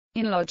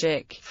In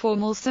logic,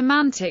 formal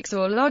semantics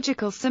or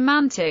logical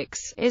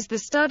semantics is the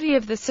study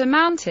of the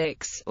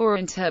semantics, or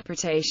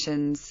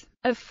interpretations,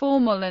 of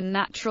formal and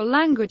natural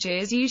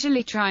languages,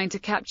 usually trying to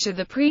capture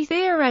the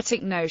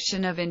pre-theoretic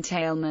notion of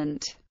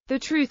entailment. The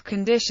truth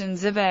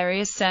conditions of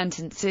various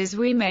sentences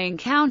we may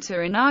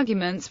encounter in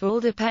arguments will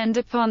depend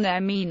upon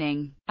their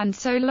meaning, and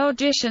so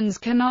logicians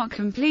cannot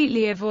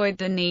completely avoid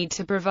the need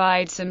to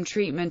provide some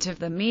treatment of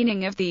the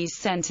meaning of these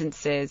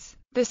sentences.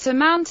 The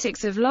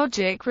semantics of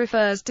logic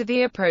refers to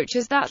the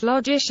approaches that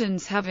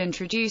logicians have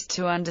introduced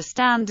to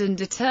understand and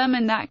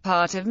determine that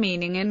part of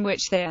meaning in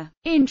which they are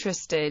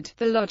interested.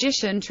 The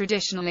logician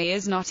traditionally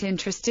is not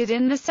interested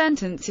in the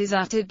sentences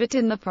uttered but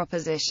in the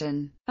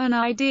proposition, an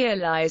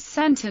idealized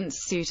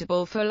sentence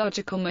suitable for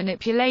logical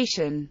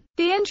manipulation.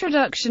 The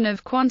introduction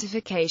of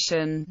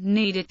quantification,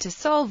 needed to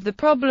solve the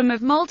problem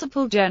of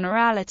multiple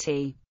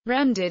generality,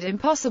 rendered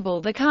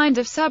impossible the kind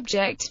of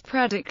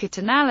subject-predicate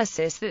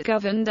analysis that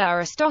governed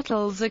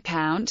Aristotle's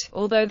account,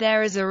 although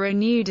there is a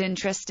renewed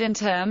interest in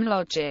term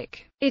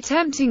logic,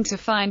 attempting to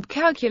find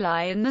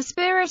calculi in the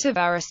spirit of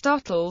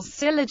Aristotle's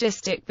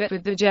syllogistic but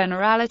with the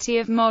generality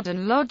of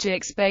modern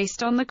logics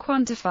based on the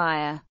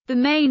quantifier. The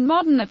main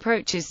modern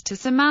approaches to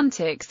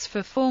semantics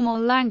for formal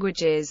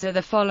languages are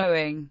the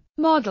following.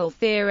 Model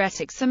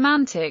theoretic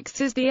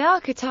semantics is the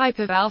archetype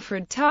of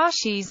Alfred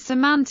Tarski's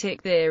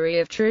semantic theory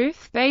of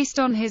truth, based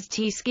on his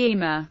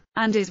T-schema,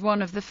 and is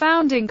one of the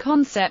founding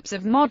concepts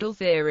of model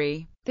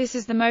theory. This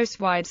is the most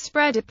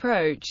widespread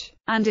approach,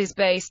 and is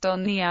based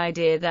on the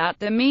idea that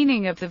the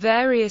meaning of the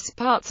various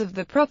parts of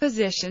the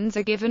propositions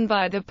are given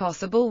by the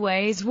possible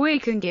ways we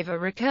can give a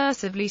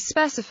recursively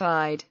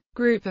specified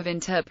group of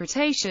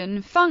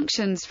interpretation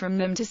functions from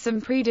them to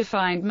some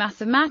predefined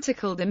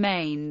mathematical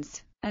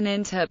domains. An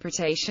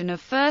interpretation of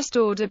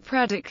first-order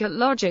predicate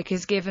logic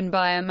is given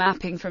by a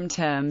mapping from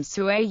terms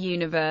to a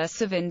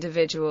universe of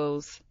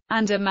individuals,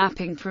 and a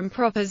mapping from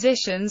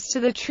propositions to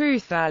the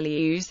truth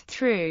values,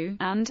 true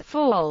and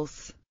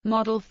false.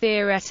 Model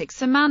theoretic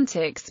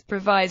semantics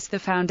provides the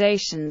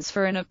foundations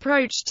for an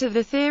approach to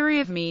the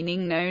theory of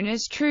meaning known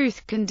as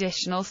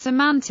truth-conditional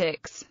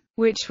semantics,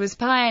 which was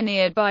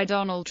pioneered by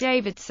Donald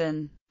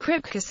Davidson.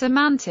 Kripke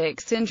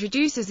semantics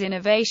introduces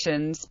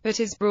innovations, but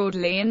is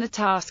broadly in the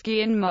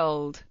Tarskian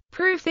mold.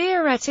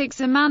 Pre-theoretic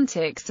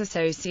semantics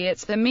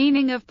associates the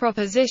meaning of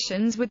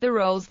propositions with the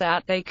roles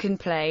that they can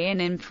play in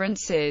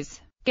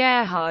inferences.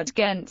 Gerhard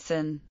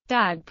Gentzen,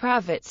 Dag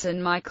Pravitz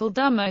and Michael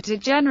Dummett are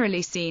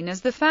generally seen as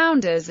the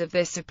founders of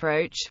this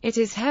approach. It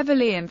is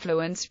heavily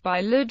influenced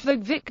by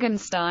Ludwig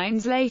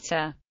Wittgenstein's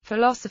later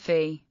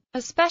philosophy,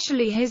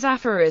 especially his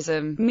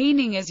aphorism,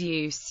 meaning as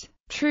use.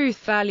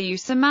 Truth-value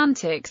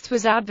semantics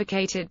was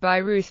advocated by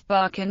Ruth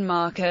Bach and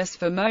Marcus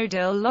for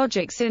modal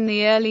logics in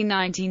the early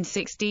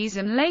 1960s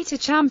and later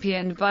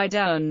championed by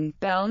Dunn,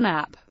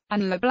 Belknap,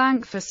 and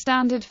LeBlanc for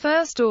standard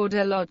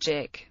first-order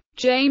logic.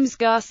 James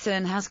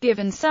Garson has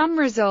given some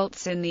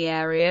results in the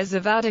areas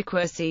of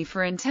adequacy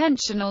for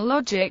intentional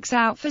logics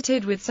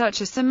outfitted with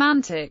such a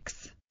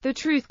semantics. The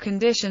truth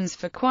conditions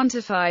for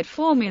quantified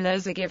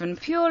formulas are given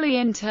purely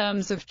in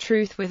terms of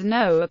truth with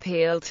no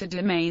appeal to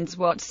domains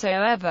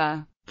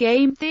whatsoever.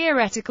 Game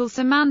theoretical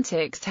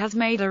semantics has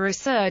made a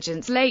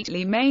resurgence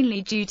lately,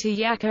 mainly due to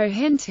Jaakko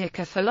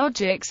Hintikka for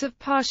logics of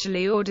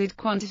partially ordered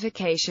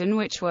quantification,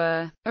 which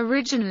were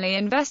originally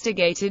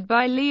investigated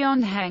by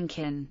Leon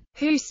Henkin,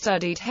 who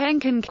studied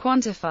Henkin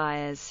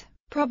quantifiers.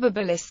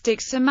 Probabilistic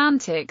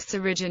semantics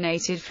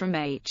originated from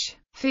H.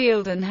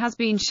 Field and has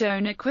been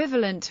shown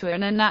equivalent to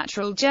an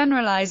unnatural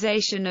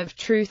generalization of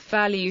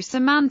truth-value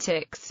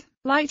semantics.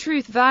 Like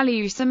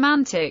truth-value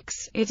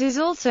semantics, it is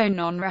also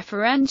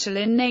non-referential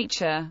in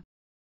nature.